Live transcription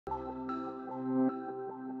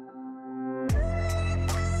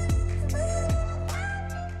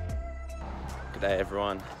G'day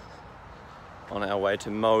everyone. On our way to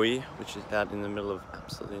Moe, which is out in the middle of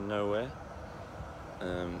absolutely nowhere.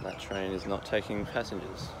 That train is not taking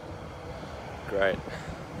passengers. Great.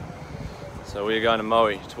 So we are going to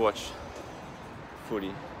Moe to watch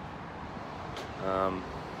footy. And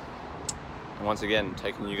once again,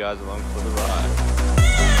 taking you guys along for the ride.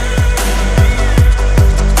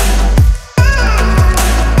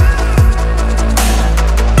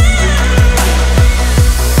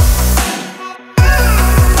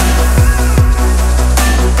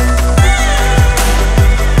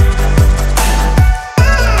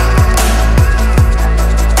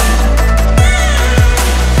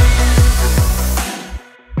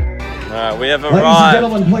 We have arrived. Ladies and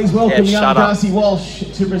gentlemen, please welcome young Darcy Walsh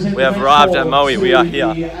to present. We have arrived at Moe. We are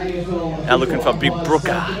here. Now looking for Big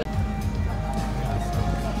Brooker.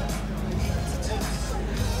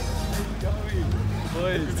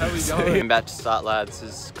 Boys, how we going? I'm about to start, lads.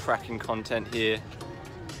 There's cracking content here.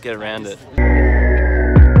 Get around it.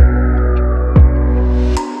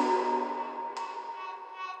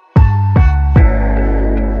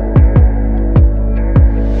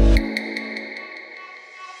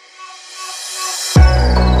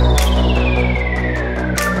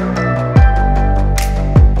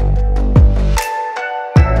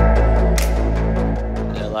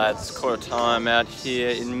 It's quarter time out here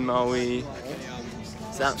in Moe.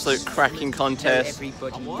 It's an absolute cracking contest.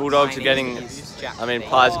 Bulldogs are getting,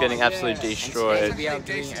 Pies are getting absolutely destroyed. We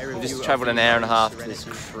just travelled an hour and a half to this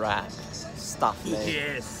crap stuff, man.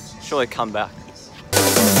 Yes. Surely come back.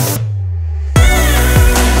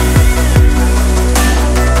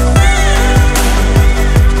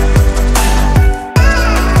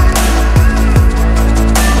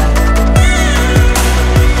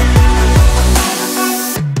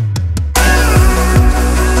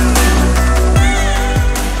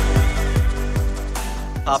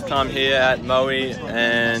 Half time here at Moe,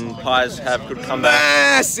 and Pies have good comeback.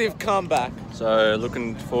 Massive comeback. So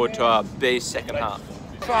looking forward to our beast second half.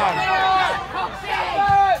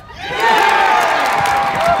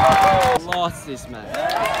 Lost this man.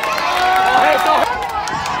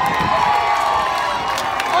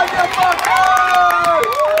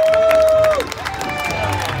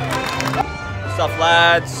 Stuff,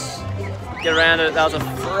 lads. Get around it. That was a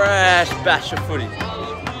fresh batch of footy.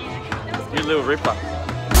 You little ripper.